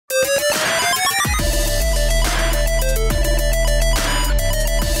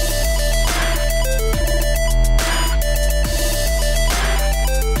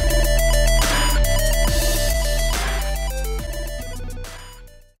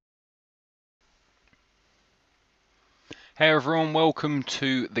Hey everyone, welcome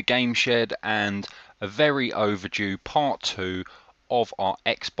to the Game Shed and a very overdue part 2 of our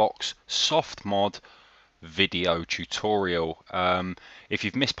Xbox Softmod video tutorial. If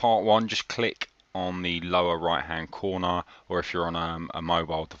you've missed part 1, just click on the lower right hand corner, or if you're on a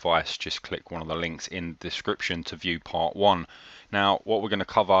mobile device, just click one of the links in the description to view part 1. Now, what we're going to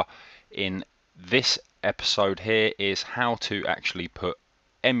cover in this episode here is how to actually put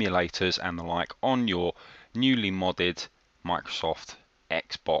emulators and the like on your newly modded Microsoft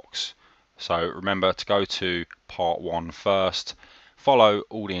Xbox. So remember to go to part 1 first, follow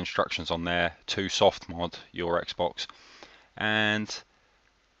all the instructions on there to soft mod your Xbox, and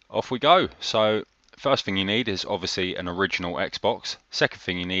off we go. So first thing you need is obviously an original Xbox. Second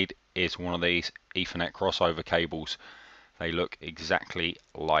thing you need is one of these Ethernet crossover cables. They look exactly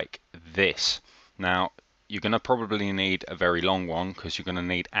like this. Now you're going to probably need a very long one because you're going to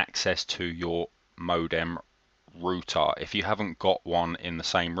need access to your modem router. If you haven't got one in the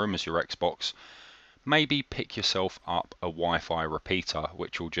same room as your Xbox, maybe pick yourself up a Wi-Fi repeater,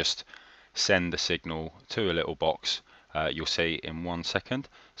 which will just send the signal to a little box. You'll see in 1 second.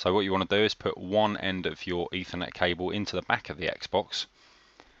 So what you want to do is put one end of your Ethernet cable into the back of the Xbox.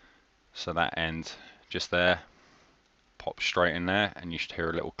 So that end just there pops straight in there, and you should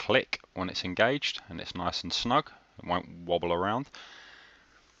hear a little click when it's engaged, and it's nice and snug. It won't wobble around.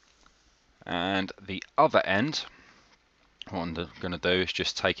 And the other end, what I'm going to do is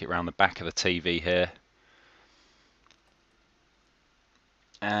just take it around the back of the TV here,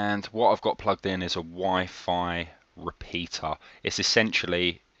 and what I've got plugged in is a Wi-Fi repeater. It's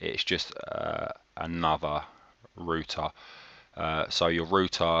just another router. So your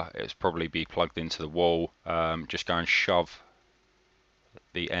router, it's probably be plugged into the wall. Just go and shove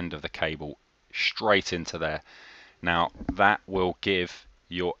the end of the cable straight into there. Now that will give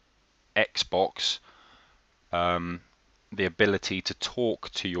your Xbox the ability to talk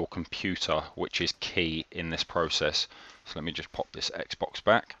to your computer, which is key in this process. So let me just pop this Xbox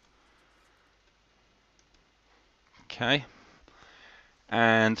back. Okay,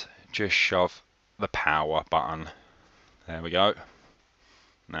 and just shove the power button. There we go.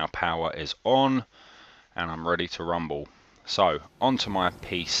 Now power is on and I'm ready to rumble. So onto my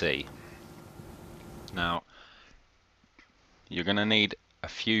PC. Now you're going to need a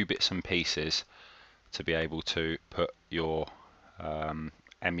few bits and pieces to be able to put your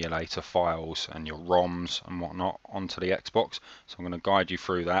emulator files and your ROMs and whatnot onto the Xbox. So I'm going to guide you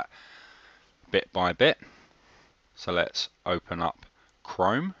through that bit by bit. So let's open up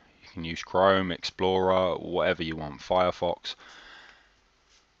Chrome. You can use Chrome, Explorer, whatever you want, Firefox.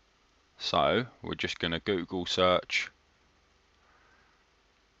 So we're just going to Google search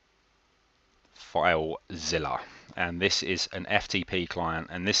FileZilla, and this is an FTP client,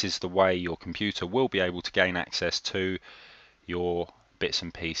 and this is the way your computer will be able to gain access to your bits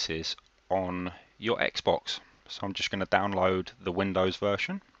and pieces on your Xbox. So I'm just going to download the Windows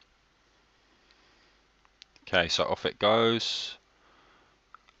version. Okay, so off it goes,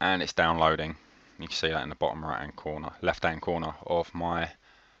 and it's downloading. You can see that in the bottom left hand corner of my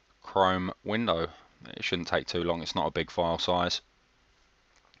Chrome window. It shouldn't take too long, it's not a big file size.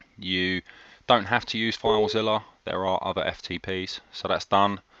 You don't have to use FileZilla, there are other FTPs. So that's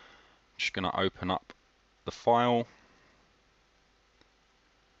done. Just going to open up the file.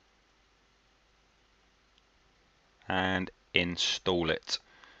 And install it.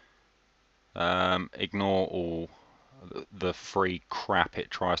 Ignore all the free crap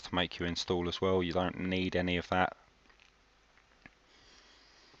it tries to make you install as well. You don't need any of that.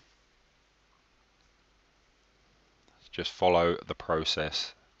 Just follow the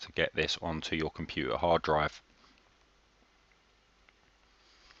process to get this onto your computer hard drive.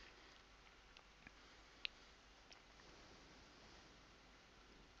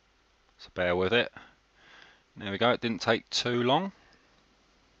 So bear with it. There we go, it didn't take too long.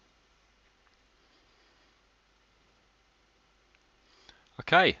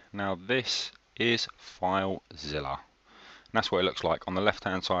 Okay, now this is FileZilla. And that's what it looks like. On the left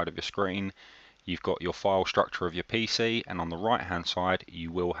hand side of your screen you've got your file structure of your PC, and on the right hand side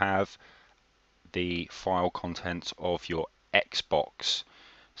you will have the file contents of your Xbox.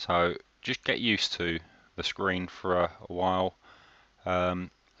 So just get used to the screen for a while. So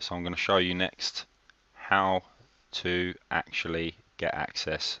I'm going to show you next how to actually get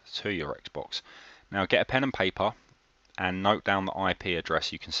access to your Xbox. Now get a pen and paper and note down the IP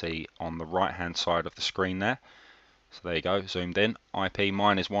address you can see on the right hand side of the screen there. So there you go, zoomed in. IP,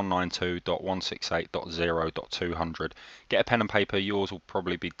 mine is 192.168.0.200. Get a pen and paper, yours will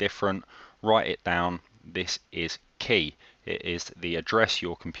probably be different. Write it down. This is key. It is the address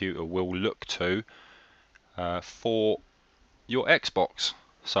your computer will look to for your Xbox.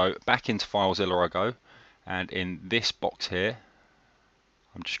 So back into FileZilla I go, and in this box here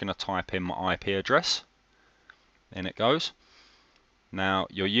I'm just going to type in my IP address. In it goes. Now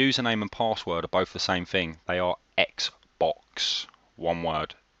your username and password are both the same thing. They are XBOX, one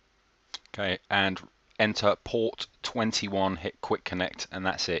word. Okay, and enter port 21, hit quick connect, and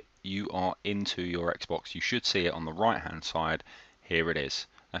that's it. You are into your Xbox. You should see it on the right hand side. Here it is.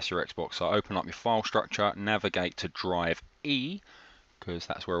 That's your Xbox. So open up your file structure, navigate to drive E, because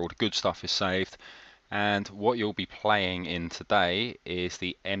that's where all the good stuff is saved. And what you'll be playing in today is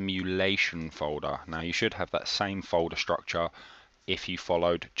the emulation folder. Now you should have that same folder structure if you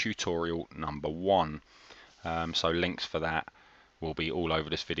followed tutorial number 1. So links for that will be all over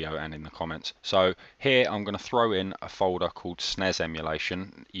this video and in the comments. So here I'm going to throw in a folder called SNES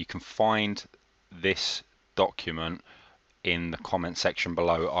emulation. You can find this document in the comment section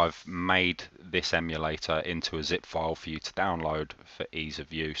below. I've made this emulator into a zip file for you to download for ease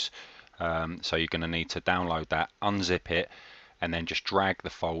of use. So you're going to need to download that, unzip it, and then just drag the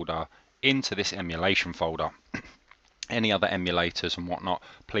folder into this emulation folder. Any other emulators and whatnot,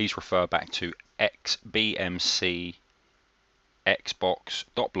 please refer back to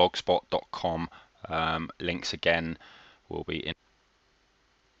xbmcxbox.blogspot.com. Links again will be in.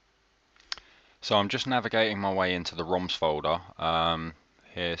 So I'm just navigating my way into the ROMs folder.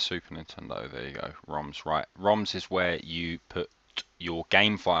 Here, Super Nintendo, there you go, ROMs, right. ROMs is where you put your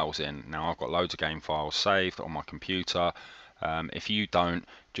game files in. Now I've got loads of game files saved on my computer. If you don't,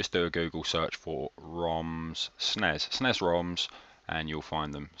 just do a Google search for ROMs, SNES ROMs, and you'll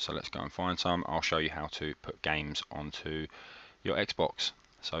find them. So let's go and find some. I'll show you how to put games onto your Xbox.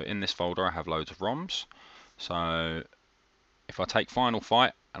 So in this folder I have loads of ROMs. So if I take Final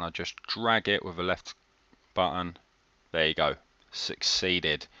Fight and I just drag it with the left button, there you go,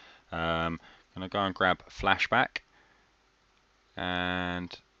 succeeded. I'm going to go and grab Flashback,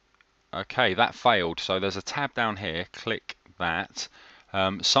 and okay, that failed. So there's a tab down here, click that.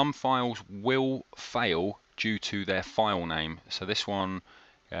 Some files will fail due to their file name. So this one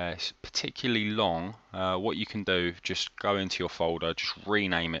is particularly long. What you can do, just go into your folder, just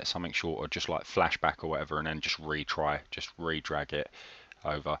rename it something shorter, just like Flashback or whatever, and then just retry, just re-drag it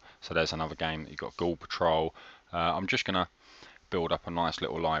over. So there's another game. You've got Ghoul Patrol. I'm just going to build up a nice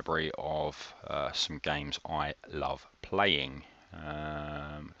little library of some games I love playing.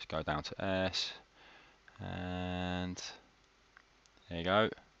 Let's go down to S, and there you go.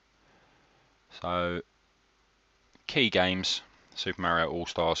 So key games: Super Mario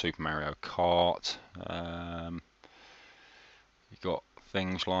All-Star, Super Mario Kart. You've got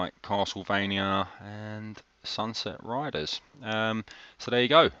things like Castlevania and Sunset Riders. So there you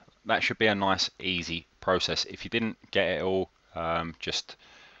go. That should be a nice easy process. If you didn't get it all, just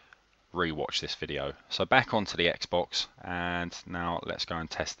rewatch this video. So back onto the Xbox, and now let's go and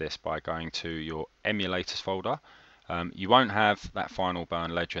test this by going to your emulators folder. You won't have that Final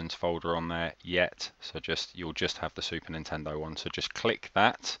Burn Legends folder on there yet, so you'll just have the Super Nintendo one. So just click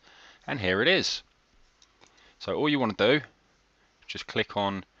that, and here it is. So all you want to do, just click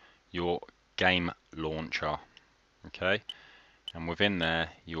on your game launcher, okay, and within there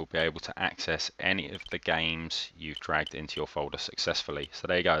you'll be able to access any of the games you've dragged into your folder successfully. So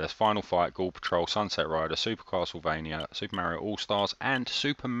there you go, there's Final Fight, Ghoul Patrol, Sunset Rider, Super Castlevania, Super Mario All-Stars, and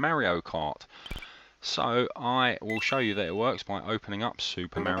Super Mario Kart. So I will show you that it works by opening up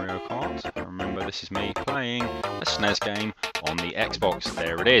Super Mario Kart. Remember, this is me playing a SNES game on the Xbox.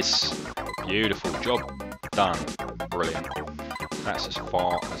 There it is. Beautiful, job done. Brilliant. That's as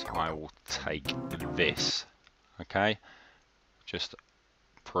far as I will take this. Okay, just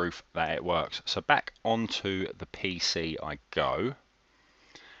proof that it works. So back onto the PC I go.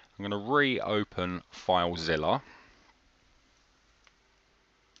 I'm going to reopen FileZilla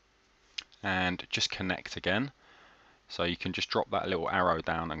and just connect again. So you can just drop that little arrow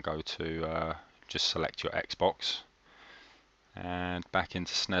down and go to just select your Xbox, and back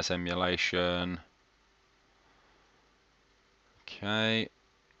into SNES emulation. Okay,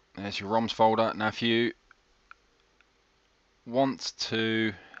 there's your ROMs folder. Now if you want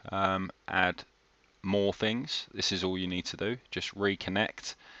to add more things, this is all you need to do. Just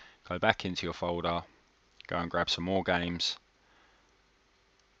reconnect, go back into your folder, go and grab some more games.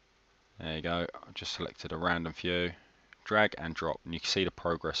 There you go, I just selected a random few, drag and drop, and you can see the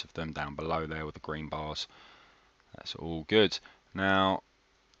progress of them down below there with the green bars. That's all good. Now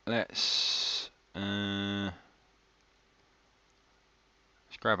let's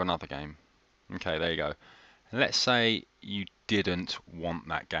grab another game. Okay, there you go. And let's say you didn't want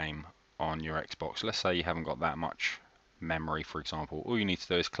that game on your Xbox. Let's say you haven't got that much memory, for example. All you need to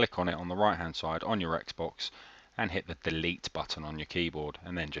do is click on it on the right hand side on your Xbox, and hit the delete button on your keyboard,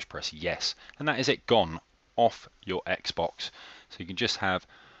 and then just press yes, and that is it, gone off your Xbox. So you can just have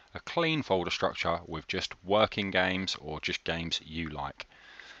a clean folder structure with just working games or just games you like.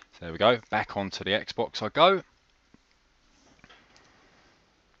 So there we go, back onto the Xbox I go.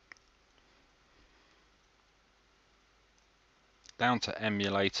 Down to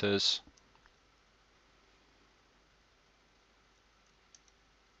emulators.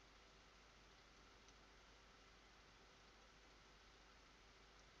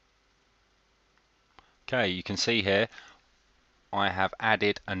 Okay, you can see here I have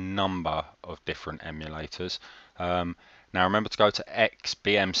added a number of different emulators. Now remember to go to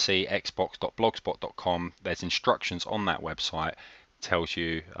xbmcxbox.blogspot.com. There's instructions on that website, tells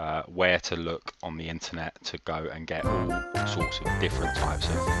you where to look on the internet to go and get all sorts of different types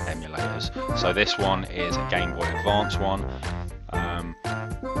of emulators. So this one is a Game Boy Advance one.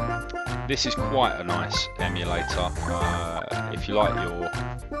 This is quite a nice emulator. If you like your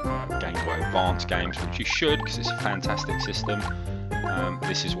Game Boy Advance games, which you should because it's a fantastic system,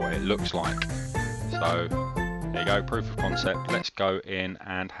 this is what it looks like. So there you go, proof of concept. Let's go in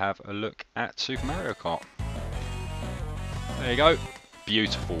and have a look at Super Mario Kart. There you go,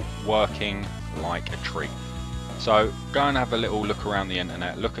 beautiful, working like a treat. So go and have a little look around the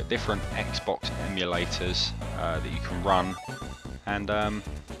internet, look at different Xbox emulators that you can run, and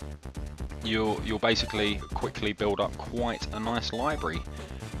you'll basically quickly build up quite a nice library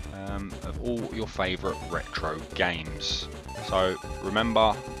of all your favourite retro games. So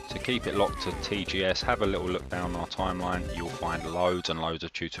remember to keep it locked to TGS, have a little look down our timeline, you'll find loads and loads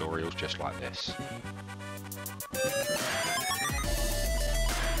of tutorials just like this.